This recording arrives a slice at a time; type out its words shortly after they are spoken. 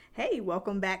Hey,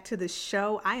 welcome back to the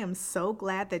show. I am so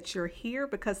glad that you're here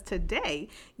because today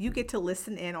you get to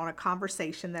listen in on a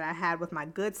conversation that I had with my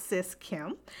good sis,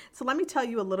 Kim. So let me tell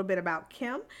you a little bit about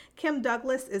Kim. Kim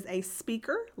Douglas is a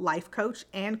speaker, life coach,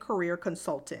 and career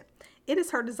consultant. It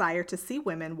is her desire to see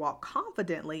women walk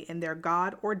confidently in their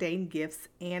God-ordained gifts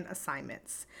and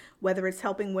assignments. Whether it's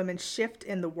helping women shift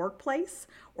in the workplace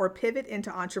or pivot into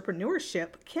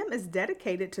entrepreneurship, Kim is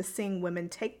dedicated to seeing women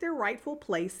take their rightful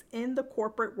place in the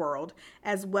corporate world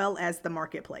as well as the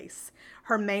marketplace.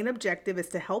 Her main objective is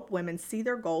to help women see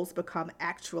their goals become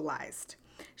actualized.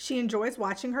 She enjoys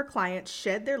watching her clients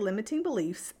shed their limiting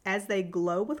beliefs as they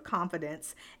glow with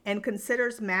confidence and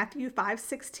considers Matthew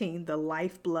 5:16 the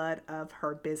lifeblood of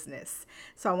her business.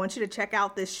 So I want you to check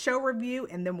out this show review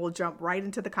and then we'll jump right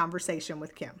into the conversation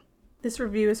with Kim. This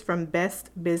review is from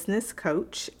Best Business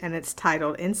Coach and it's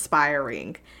titled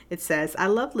Inspiring. It says, I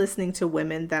love listening to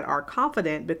women that are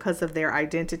confident because of their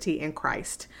identity in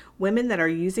Christ. Women that are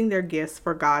using their gifts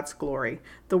for God's glory.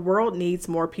 The world needs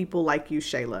more people like you,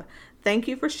 Shayla. Thank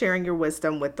you for sharing your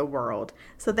wisdom with the world.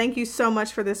 So thank you so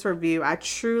much for this review. I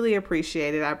truly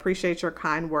appreciate it. I appreciate your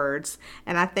kind words.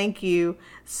 And I thank you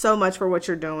so much for what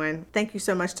you're doing. Thank you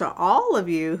so much to all of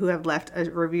you who have left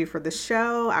a review for the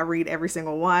show. I read every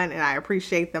single one and I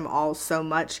appreciate them all so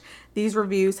much. These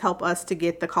reviews help us to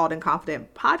get the Called and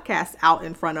Confident podcast out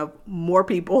in front of more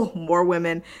people, more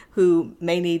women who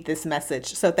may need this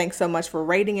message. So thanks so much for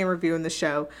rating and reviewing the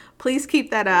show. Please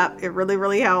keep that up. It really,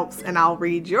 really helps. And I'll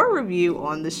read your review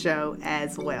on the show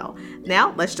as well.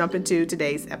 Now, let's jump into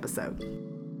today's episode.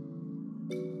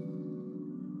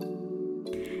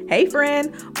 Hey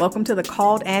friend, welcome to the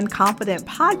Called and Confident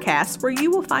podcast where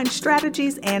you will find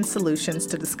strategies and solutions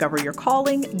to discover your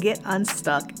calling, get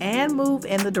unstuck, and move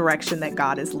in the direction that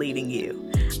God is leading you.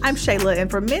 I'm Shayla,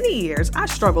 and for many years, I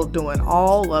struggled doing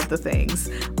all of the things,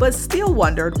 but still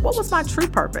wondered what was my true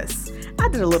purpose. I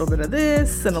did a little bit of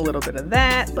this and a little bit of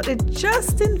that, but it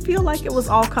just didn't feel like it was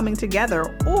all coming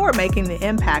together or making the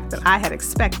impact that I had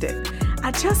expected.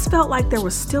 I just felt like there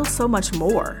was still so much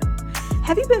more.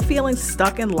 Have you been feeling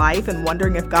stuck in life and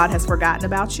wondering if God has forgotten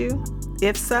about you?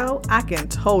 If so, I can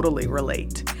totally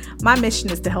relate. My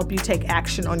mission is to help you take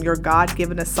action on your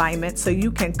God-given assignment so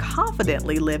you can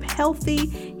confidently live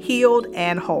healthy, healed,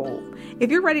 and whole. If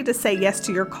you're ready to say yes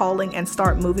to your calling and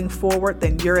start moving forward,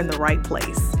 then you're in the right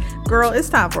place. Girl, it's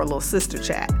time for a little sister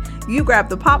chat. You grab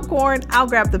the popcorn, I'll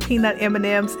grab the peanut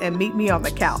M&Ms, and meet me on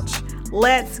the couch.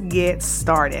 Let's get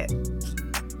started.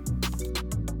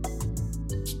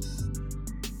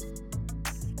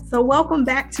 So welcome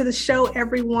back to the show,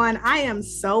 everyone. I am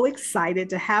so excited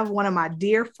to have one of my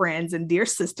dear friends and dear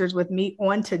sisters with me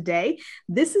on today.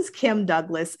 This is Kim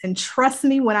Douglas, and trust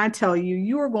me when I tell you,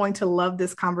 you are going to love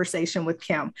this conversation with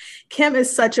Kim. Kim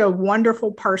is such a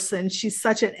wonderful person. She's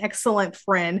such an excellent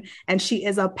friend, and she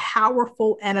is a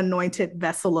powerful and anointed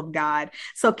vessel of God.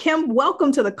 So Kim,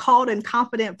 welcome to the Called and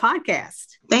Confident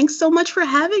podcast. Thanks so much for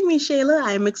having me, Shayla.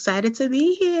 I'm excited to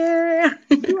be here.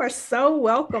 You are so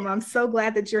welcome. I'm so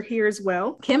glad that you're here as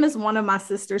well. Kim is one of my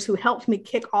sisters who helped me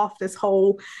kick off this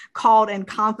whole Called and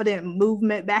Confident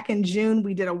movement. Back in June,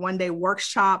 we did a one-day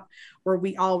workshop where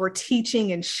we all were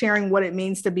teaching and sharing what it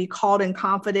means to be called and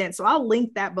confident. So I'll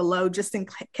link that below just in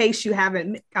case you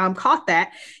haven't caught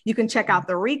that. You can check out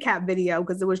the recap video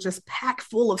because it was just packed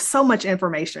full of so much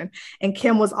information. And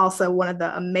Kim was also one of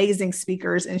the amazing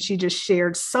speakers, and she just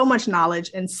shared so much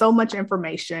knowledge and so much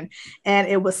information. And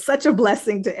it was such a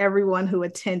blessing to everyone who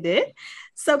attended.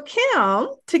 So Kim,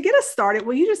 to get us started,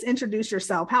 will you just introduce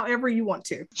yourself however you want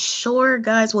to? Sure,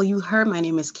 guys. Well, you heard my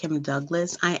name is Kim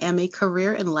Douglas. I am a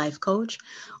career and life coach.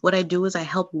 What I do is I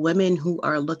help women who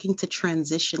are looking to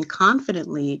transition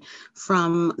confidently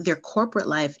from their corporate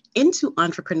life into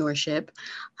entrepreneurship.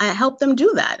 I help them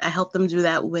do that. I help them do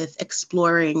that with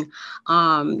exploring,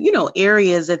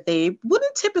 areas that they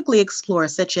wouldn't typically explore,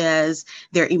 such as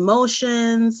their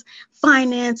emotions,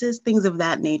 finances, things of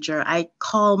that nature. I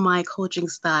call my coaching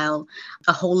style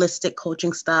a holistic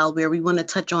coaching style where we want to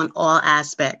touch on all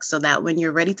aspects so that when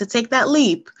you're ready to take that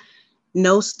leap,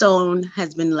 no stone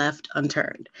has been left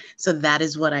unturned. So that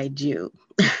is what I do.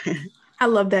 I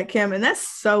love that, Kim. And that's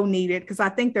so needed because I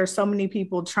think there's so many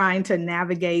people trying to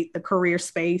navigate the career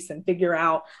space and figure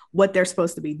out what they're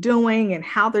supposed to be doing and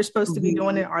how they're supposed to be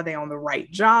doing it. Are they on the right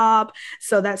job?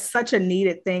 So that's such a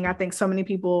needed thing. I think so many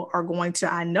people are going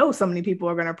to, I know so many people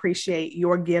are going to appreciate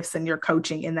your gifts and your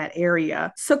coaching in that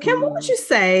area. So Kim, what would you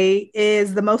say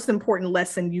is the most important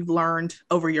lesson you've learned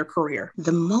over your career?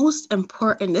 The most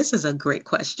important, this is a great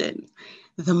question.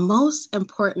 The most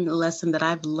important lesson that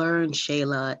I've learned,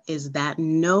 Shayla, is that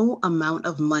no amount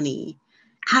of money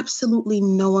Absolutely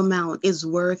no amount is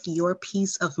worth your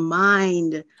peace of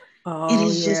mind. It Oh,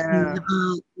 is just yeah.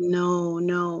 not, no,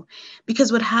 no.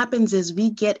 Because what happens is we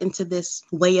get into this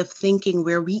way of thinking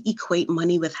where we equate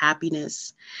money with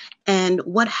happiness. And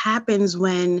what happens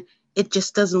when it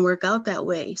just doesn't work out that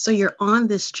way? So you're on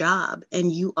this job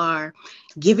and you are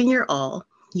giving your all.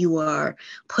 You are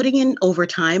putting in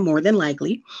overtime more than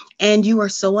likely, and you are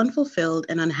so unfulfilled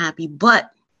and unhappy,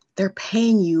 but they're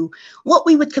paying you what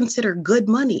we would consider good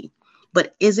money.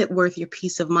 But is it worth your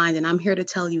peace of mind? And I'm here to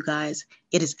tell you guys,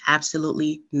 it is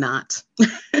absolutely not.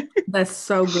 That's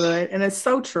so good. And it's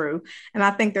so true. And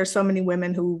I think there's so many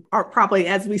women who are probably,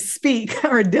 as we speak,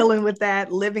 are dealing with that,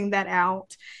 living that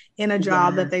out in a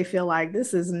job that Yes. they feel like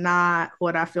this is not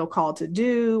what I feel called to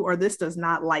do, or this does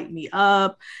not light me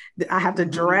up. I have to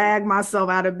Mhm. drag myself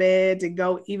out of bed to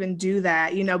go even do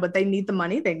that, but they need the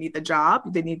money, they need the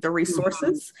job, they need the Mhm.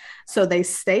 resources. So they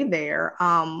stay there.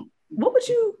 What would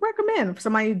you recommend for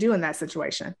somebody to do in that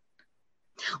situation?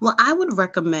 Well, I would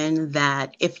recommend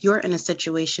that if you're in a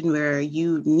situation where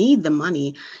you need the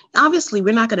money, obviously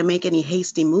we're not going to make any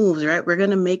hasty moves, right? We're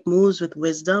going to make moves with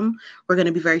wisdom. We're going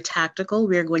to be very tactical.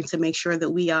 We're going to make sure that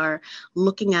we are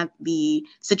looking at the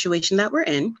situation that we're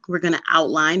in. We're going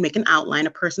to make an outline,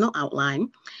 a personal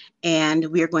outline, and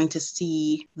we are going to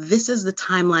see this is the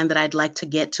timeline that I'd like to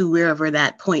get to wherever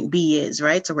that point B is,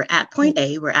 right? So we're at point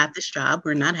A, we're at this job,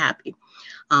 we're not happy.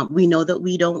 We know that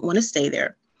we don't want to stay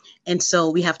there. And so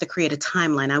we have to create a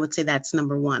timeline. I would say that's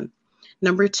number one.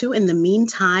 Number two, in the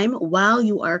meantime, while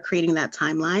you are creating that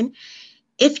timeline,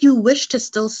 if you wish to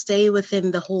still stay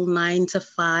within the whole 9 to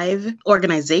 5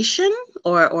 organization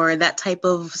or that type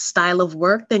of style of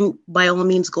work, then by all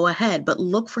means go ahead. But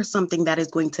look for something that is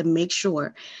going to make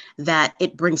sure that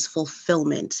it brings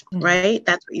fulfillment, Mhm. right?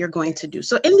 That's what you're going to do.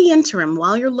 So in the interim,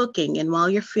 while you're looking and while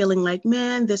you're feeling like,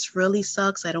 man, this really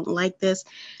sucks, I don't like this,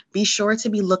 be sure to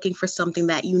be looking for something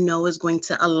that you know is going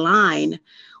to align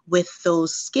with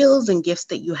those skills and gifts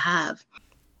that you have.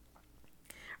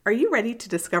 Are you ready to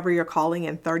discover your calling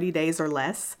in 30 days or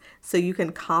less so you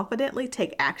can confidently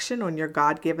take action on your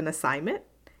God given assignment?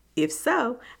 If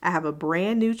so, I have a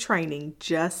brand new training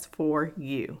just for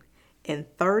you. In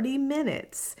 30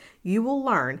 minutes, you will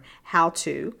learn how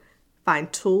to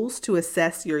find tools to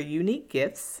assess your unique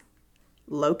gifts,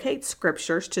 locate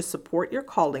scriptures to support your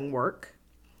calling work,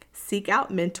 seek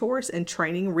out mentors and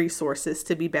training resources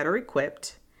to be better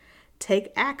equipped,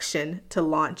 take action to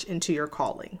launch into your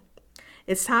calling.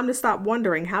 It's time to stop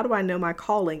wondering, how do I know my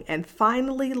calling, and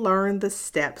finally learn the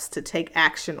steps to take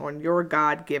action on your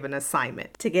God given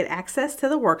assignment. To get access to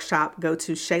the workshop, go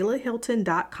to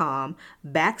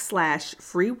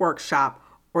shaylahilton.com/free workshop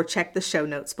or check the show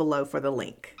notes below for the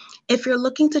link. If you're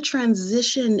looking to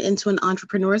transition into an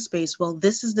entrepreneur space, well,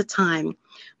 this is the time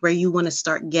where you want to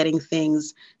start getting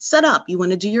things set up. You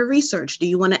want to do your research. Do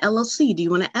you want an LLC? Do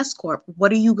you want an S Corp?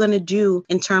 What are you going to do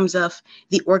in terms of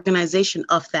the organization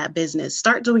of that business?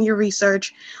 Start doing your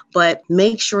research, but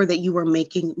make sure that you are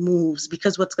making moves,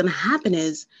 because what's going to happen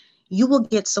is you will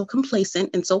get so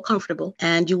complacent and so comfortable,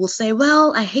 and you will say,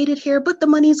 well, I hate it here, but the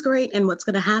money's great. And what's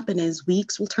going to happen is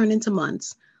weeks will turn into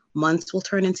months, months will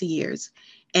turn into years.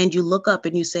 And you look up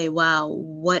and you say, wow,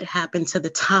 what happened to the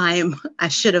time I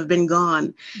should have been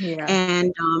gone? Yeah.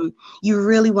 And you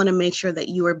really want to make sure that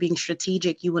you are being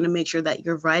strategic. You want to make sure that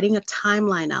you're writing a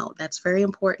timeline out. That's very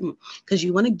important, because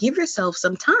you want to give yourself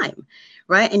some time,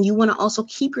 right? And you want to also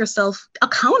keep yourself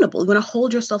accountable. You want to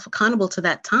hold yourself accountable to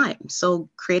that time. So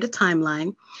create a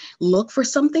timeline, look for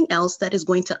something else that is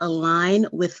going to align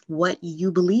with what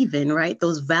you believe in, right?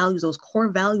 Those values, those core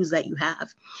values that you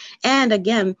have. And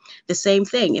again, the same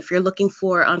thing. If you're looking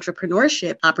for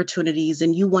entrepreneurship opportunities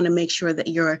and you want to make sure that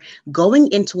you're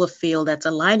going into a field that's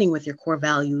aligning with your core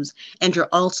values, and you're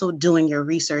also doing your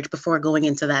research before going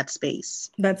into that space.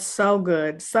 That's so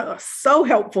good. So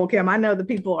helpful, Kim. I know the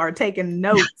people are taking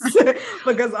notes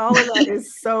because all of that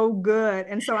is so good.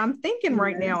 And so I'm thinking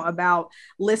right now Yes. about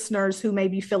listeners who may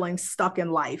be feeling stuck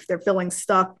in life. They're feeling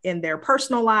stuck in their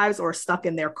personal lives or stuck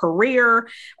in their career,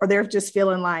 or they're just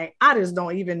feeling like, I just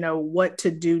don't even know what to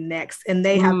do next. And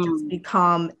they have just Mm,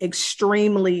 become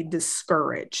extremely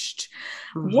discouraged.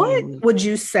 What mhm. would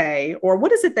you say, or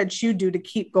what is it that you do to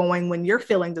keep going when you're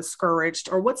feeling discouraged,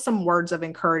 or what's some words of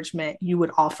encouragement you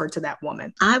would offer to that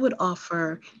woman? I would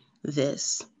offer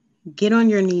this: get on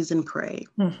your knees and pray.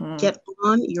 Mm-hmm. Get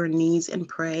on your knees and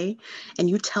pray, and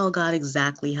you tell God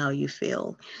exactly how you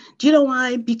feel. Do you know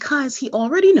why? Because He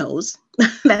already knows.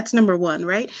 That's number one,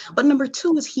 right? But number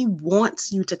two is He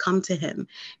wants you to come to Him,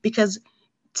 because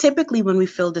typically when we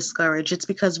feel discouraged, it's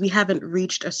because we haven't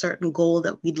reached a certain goal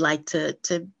that we'd like to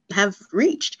have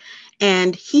reached,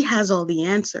 and he has all the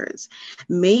answers.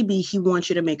 Maybe he wants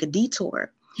you to make a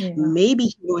detour. Yeah. Maybe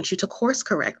he wants you to course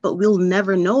correct, but we'll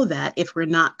never know that if we're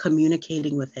not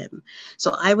communicating with him.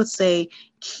 So I would say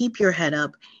keep your head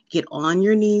up, get on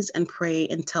your knees and pray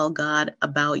and tell God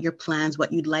about your plans,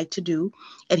 what you'd like to do,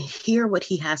 and hear what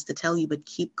he has to tell you, but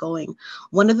keep going.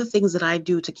 One of the things that I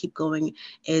do to keep going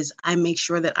is I make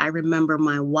sure that I remember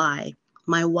my why.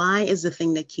 My why is the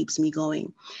thing that keeps me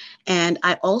going. And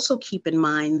I also keep in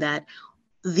mind that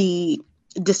the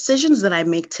decisions that I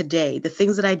make today, the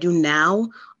things that I do now,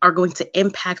 are going to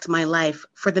impact my life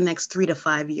for the next 3 to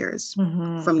 5 years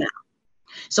Mm-hmm. from now.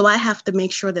 So I have to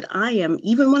make sure that I am,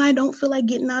 even when I don't feel like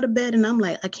getting out of bed and I'm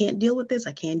like, I can't deal with this,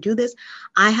 I can't do this,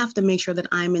 I have to make sure that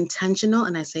I'm intentional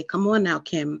and I say, come on now,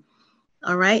 Kim.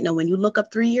 All right. Now, when you look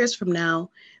up 3 years from now,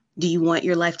 do you want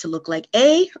your life to look like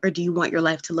A or do you want your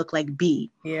life to look like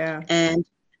B? Yeah. And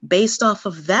based off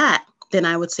of that, then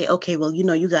I would say, okay, well,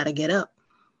 you got to get up.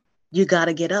 You got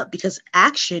to get up because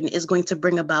action is going to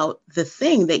bring about the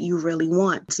thing that you really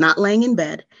want. It's not laying in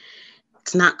bed.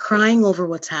 It's not crying over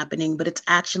what's happening, but it's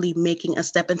actually making a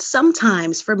step. And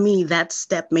sometimes for me, that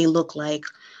step may look like,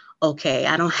 okay,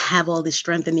 I don't have all the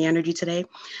strength and the energy today,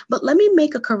 but let me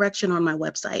make a correction on my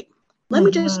website. Let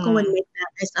me just go and Mm-hmm. make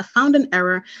that. I found an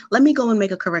error. Let me go and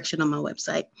make a correction on my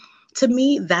website. To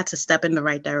me, that's a step in the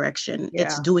right direction.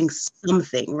 It's Yeah. doing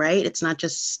something, right? It's not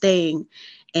just staying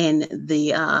in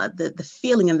the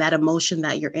feeling and that emotion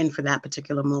that you're in for that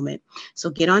particular moment. So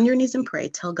get on your knees and pray.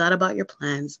 Tell God about your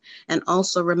plans, and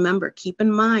also remember, keep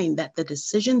in mind that the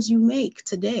decisions you make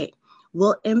today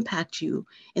will impact you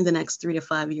in the next 3 to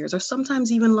 5 years, or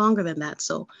sometimes even longer than that.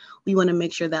 So we want to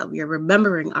make sure that we are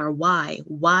remembering our why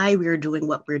we're doing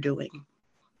what we're doing.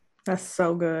 That's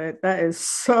so good. That is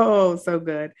so, so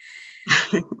good.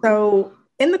 So,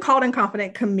 in the Called and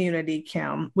Confident community,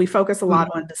 Kim, we focus a lot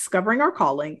Mhm. on discovering our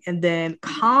calling and then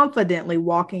confidently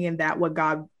walking in that what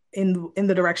God in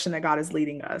the direction that God is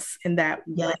leading us, and that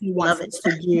Yeah, what He wants love it. us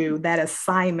to do, that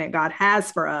assignment God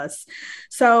has for us.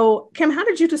 So, Kim, how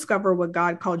did you discover what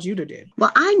God called you to do?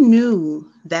 Well, I knew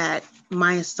that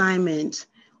my assignment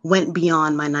went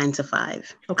beyond my 9 to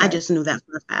 5. I Okay. just knew that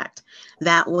for a fact.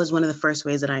 That was one of the first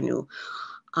ways that I knew.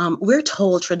 We're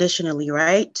told traditionally,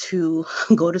 right, to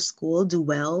go to school, do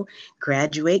well,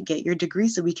 graduate, get your degree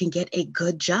so we can get a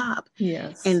good job.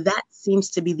 Yes. And that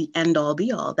seems to be the end all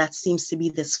be all. That seems to be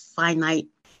this finite,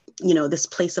 this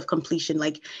place of completion,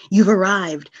 like you've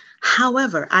arrived.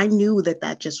 However, I knew that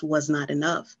that just was not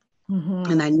enough. And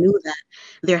Mm-hmm. I knew that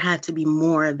there had to be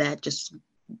more that just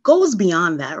goes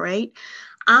beyond that, right?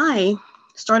 I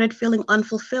started feeling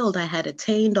unfulfilled. I had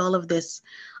attained all of this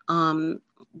um,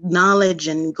 knowledge,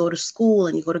 and you go to school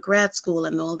and you go to grad school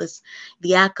and all this,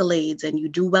 the accolades, and you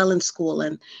do well in school,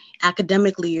 and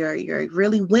academically you're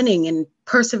really winning and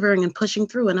persevering and pushing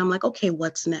through. And I'm like, okay,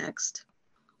 what's next?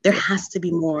 There Yeah. has to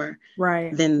be more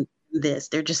Right. than this.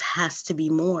 There just has to be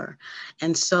more.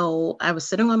 And so I was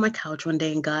sitting on my couch one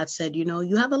day and God said,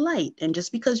 you have a light. And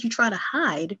just because you try to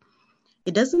hide,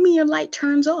 it doesn't mean your light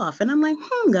turns off. And I'm like,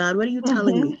 God, what are you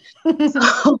telling me? Mm-hmm.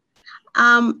 So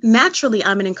naturally,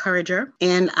 I'm an encourager,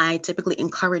 and I typically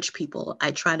encourage people.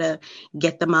 I try to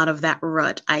get them out of that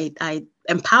rut. I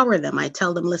empower them. I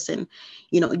tell them, listen,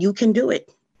 you can do it.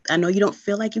 I know you don't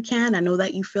feel like you can. I know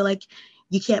that you feel like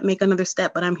you can't make another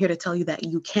step, but I'm here to tell you that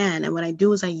you can. And what I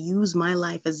do is I use my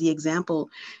life as the example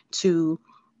to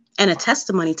and a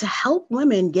testimony to help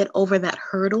women get over that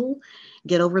hurdle,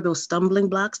 get over those stumbling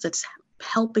blocks that's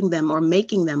helping them, or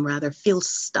making them rather, feel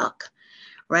stuck,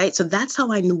 right? So that's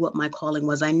how I knew what my calling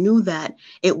was. I knew that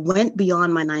it went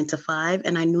beyond my 9 to 5,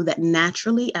 and I knew that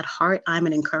naturally at heart, I'm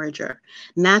an encourager.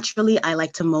 Naturally, I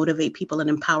like to motivate people and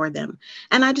empower them.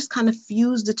 And I just kind of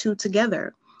fused the two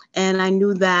together. And I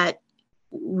knew that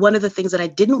one of the things that I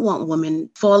didn't want women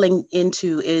falling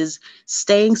into is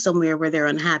staying somewhere where they're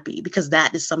unhappy, because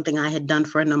that is something I had done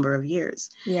for a number of years.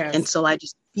 And Yes. so I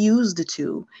just fused the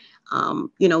two,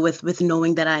 with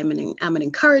knowing that I'm an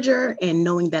encourager, and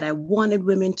knowing that I wanted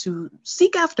women to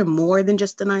seek after more than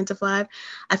just the 9 to 5.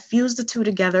 I fused the two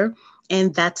together,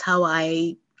 and that's how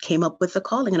I came up with the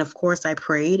calling. And of course, I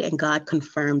prayed, and God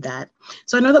confirmed that.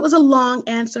 So I know that was a long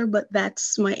answer, but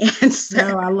that's my answer.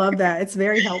 No, I love that. It's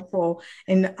very helpful.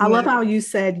 And I love Yeah. how you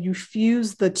said you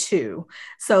fuse the two.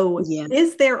 So Yeah.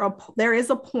 there is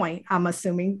a point, I'm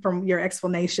assuming from your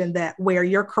explanation, that where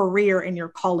your career and your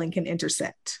calling can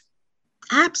intersect.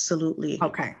 Absolutely.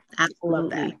 Okay. I love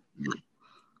that. Absolutely.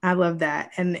 I love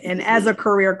that. And as a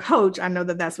career coach, I know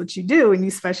that that's what you do, and you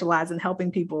specialize in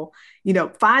helping people,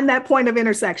 find that point of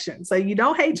intersection. So you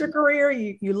don't hate your career,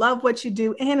 you love what you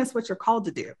do, and it's what you're called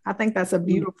to do. I think that's a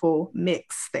beautiful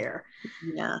mix there.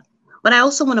 Yeah. But I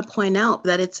also want to point out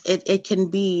that it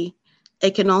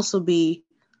can also be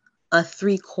a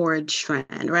 3-chord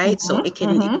strand, right? So it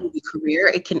can be career,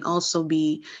 it can also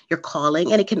be your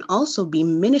calling, and it can also be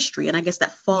ministry. And I guess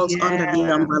that falls under the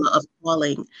Yeah. umbrella of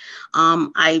calling.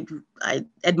 I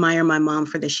admire my mom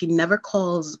for this. She never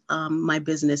calls my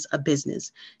business a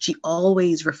business. She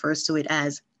always refers to it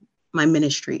as my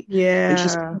ministry. When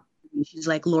Yeah. she's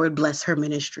like, Lord, bless her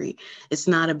ministry. It's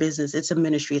not a business, it's a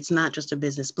ministry. It's not just a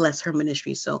business. Bless her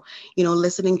ministry. So,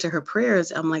 listening to her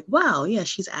prayers, I'm like, wow, yeah,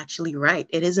 she's actually right.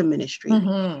 It is a ministry,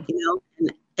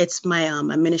 and it's my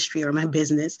ministry, or my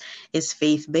business is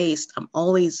faith-based. I'm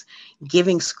always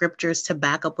giving scriptures to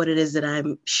back up what it is that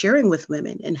I'm sharing with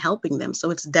women and helping them.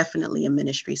 So it's definitely a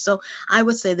ministry. So I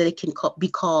would say that it can be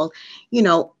called,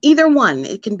 either one.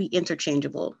 It can be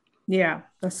interchangeable. Yeah,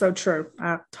 that's so true.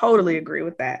 I totally agree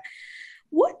with that.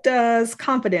 What does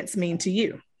confidence mean to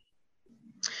you?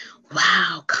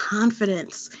 Wow,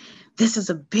 confidence. This is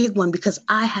a big one because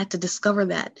I had to discover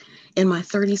that in my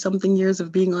 30 something years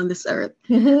of being on this earth.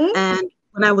 And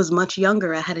when I was much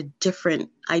younger, I had a different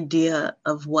idea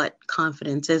of what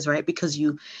confidence is, right? Because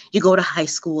you go to high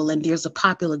school and there's the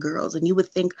popular girls, and you would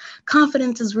think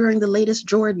confidence is wearing the latest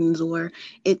Jordans, or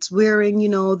it's wearing,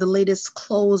 the latest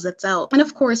clothes that's out. And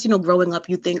of course, growing up,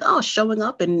 you think, oh, showing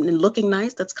up and looking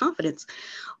nice, that's confidence.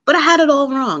 But I had it all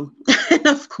wrong. And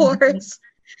of course,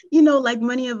 like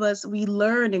many of us, we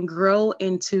learn and grow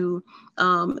into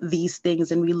these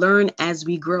things, and we learn as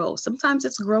we grow. Sometimes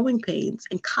it's growing pains.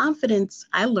 And confidence,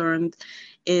 I learned,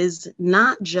 is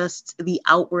not just the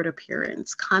outward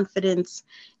appearance. Confidence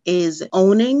is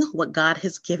owning what God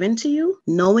has given to you,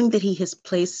 knowing that He has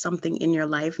placed something in your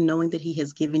life, knowing that He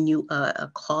has given you a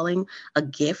calling, a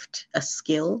gift, a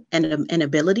skill, and an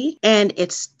ability. And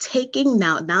it's taking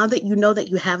now that you know that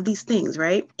you have these things,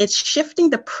 right? It's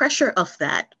shifting the pressure of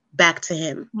that back to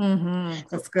Him.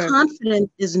 That's good. Confidence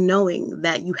is knowing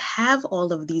that you have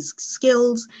all of these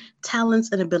skills,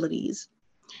 talents, and abilities.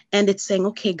 And it's saying,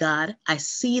 okay, God, I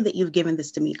see that you've given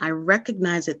this to me. I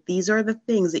recognize that these are the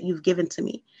things that you've given to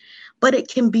me, but it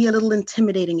can be a little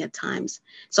intimidating at times.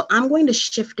 So I'm going to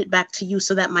shift it back to you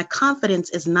so that my confidence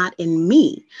is not in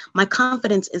me. My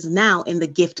confidence is now in the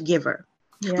gift giver.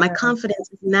 Yeah. My confidence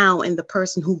is now in the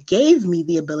person who gave me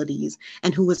the abilities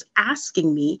and who is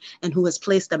asking me and who has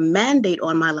placed a mandate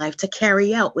on my life to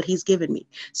carry out what He's given me.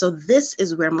 So this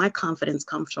is where my confidence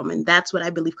comes from. And that's what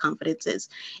I believe confidence is.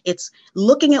 It's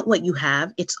looking at what you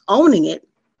have, it's owning it,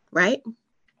 right?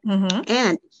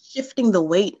 And shifting the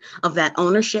weight of that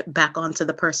ownership back onto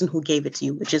the person who gave it to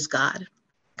you, which is God.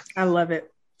 I love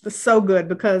it. It's so good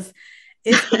because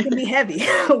it can be heavy.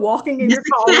 Walking in your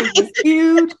calling is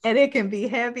huge, and it can be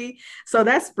heavy. So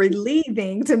that's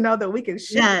relieving to know that we can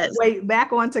shift the weight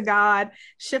back onto God,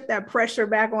 shift that pressure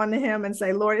back onto Him, and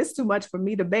say, Lord, it's too much for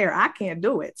me to bear. I can't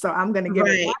do it. So I'm going to give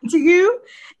it on to you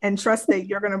and trust that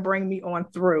you're going to bring me on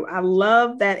through. I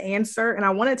love that answer. And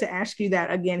I wanted to ask you that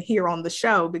again here on the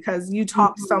show, because you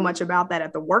talked so much about that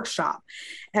at the workshop.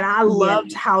 And I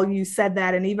loved how you said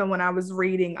that. And even when I was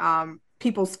reading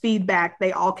people's feedback,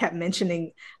 they all kept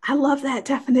mentioning, I love that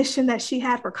definition that she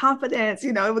had for confidence.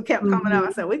 It kept coming up.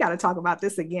 I said, we got to talk about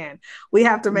this again. We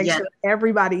have to make sure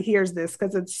everybody hears this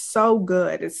because it's so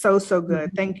good. It's so, so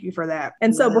good. Thank you for that.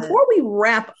 And so before we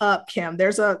wrap up, Kim,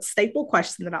 there's a staple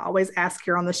question that I always ask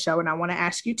here on the show, and I want to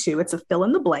ask you too. It's a fill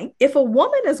in the blank. If a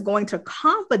woman is going to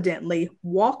confidently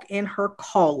walk in her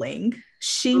calling,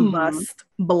 she must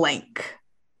blank.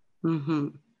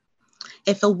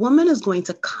 If a woman is going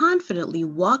to confidently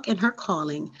walk in her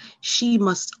calling, she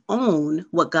must own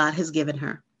what God has given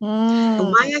her.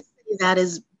 And why I say that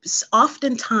is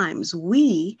oftentimes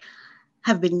we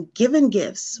have been given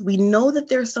gifts. We know that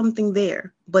there's something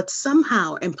there, but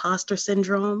somehow imposter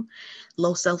syndrome,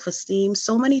 low self-esteem,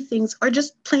 so many things, are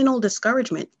just plain old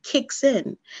discouragement kicks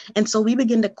in. And so we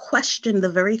begin to question the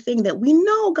very thing that we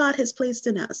know God has placed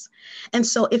in us. And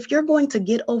so if you're going to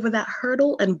get over that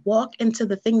hurdle and walk into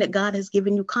the thing that God has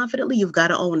given you confidently, you've got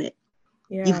to own it.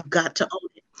 You've got to own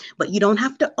it. But you don't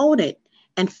have to own it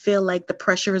and feel like the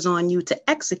pressure is on you to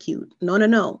execute.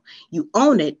 No. You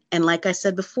own it. And like I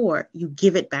said before, you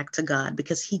give it back to God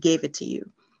because He gave it to you.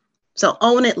 So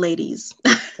own it, ladies.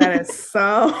 That is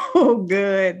so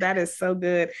good. That is so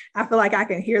good. I feel like I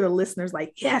can hear the listeners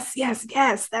like, yes, yes,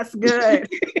 yes, that's good.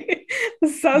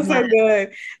 So Yeah.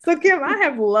 good. So Kim, I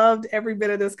have loved every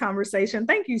bit of this conversation.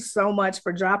 Thank you so much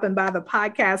for dropping by the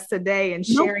podcast today and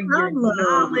No sharing your problem.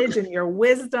 knowledge and your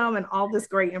wisdom and all this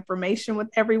great information with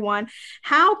everyone.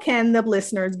 How can the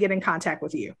listeners get in contact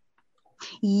with you?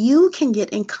 You can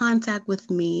get in contact with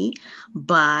me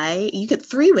by, you get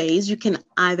three ways. You can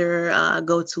either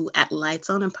go to at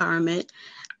Lights on Empowerment,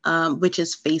 which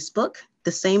is Facebook.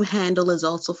 The same handle is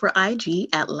also for IG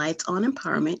at Lights on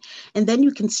Empowerment. And then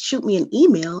you can shoot me an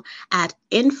email at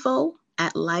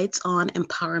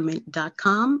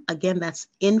info@lightsonempowerment.com. Again, that's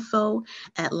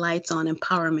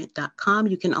info@lightsonempowerment.com.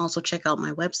 You can also check out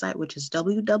my website, which is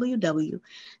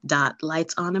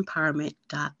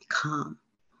www.lightsonempowerment.com.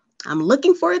 I'm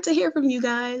looking forward to hear from you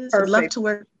guys. I'd love Perfect. to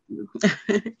work with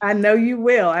you. I know you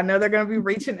will. I know they're going to be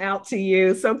reaching out to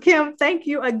you. So, Kim, thank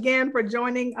you again for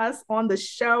joining us on the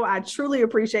show. I truly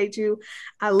appreciate you.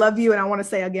 I love you. And I want to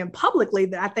say again publicly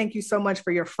that I thank you so much for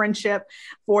your friendship,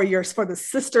 for the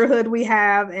sisterhood we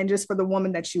have, and just for the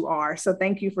woman that you are. So,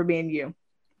 thank you for being you.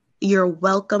 You're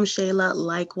welcome, Shayla.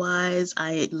 Likewise,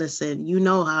 listen, you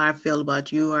know how I feel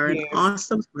about you. You are an Yes.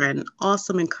 awesome friend,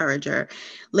 awesome encourager.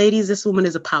 Ladies, this woman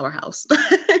is a powerhouse.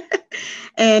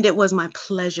 And it was my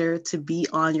pleasure to be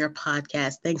on your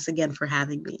podcast. Thanks again for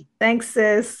having me. Thanks,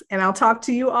 sis. And I'll talk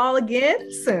to you all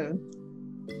again soon.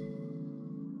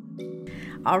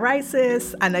 All right,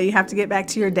 sis. I know you have to get back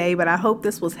to your day, but I hope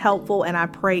this was helpful and I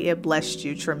pray it blessed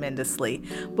you tremendously.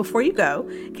 Before you go,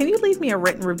 can you leave me a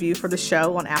written review for the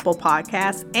show on Apple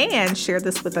Podcasts and share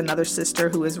this with another sister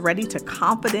who is ready to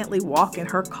confidently walk in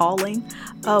her calling?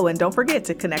 Oh, and don't forget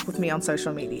to connect with me on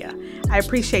social media. I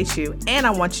appreciate you and I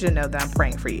want you to know that I'm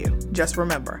praying for you. Just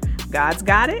remember, God's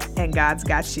got it and God's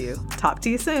got you. Talk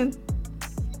to you soon.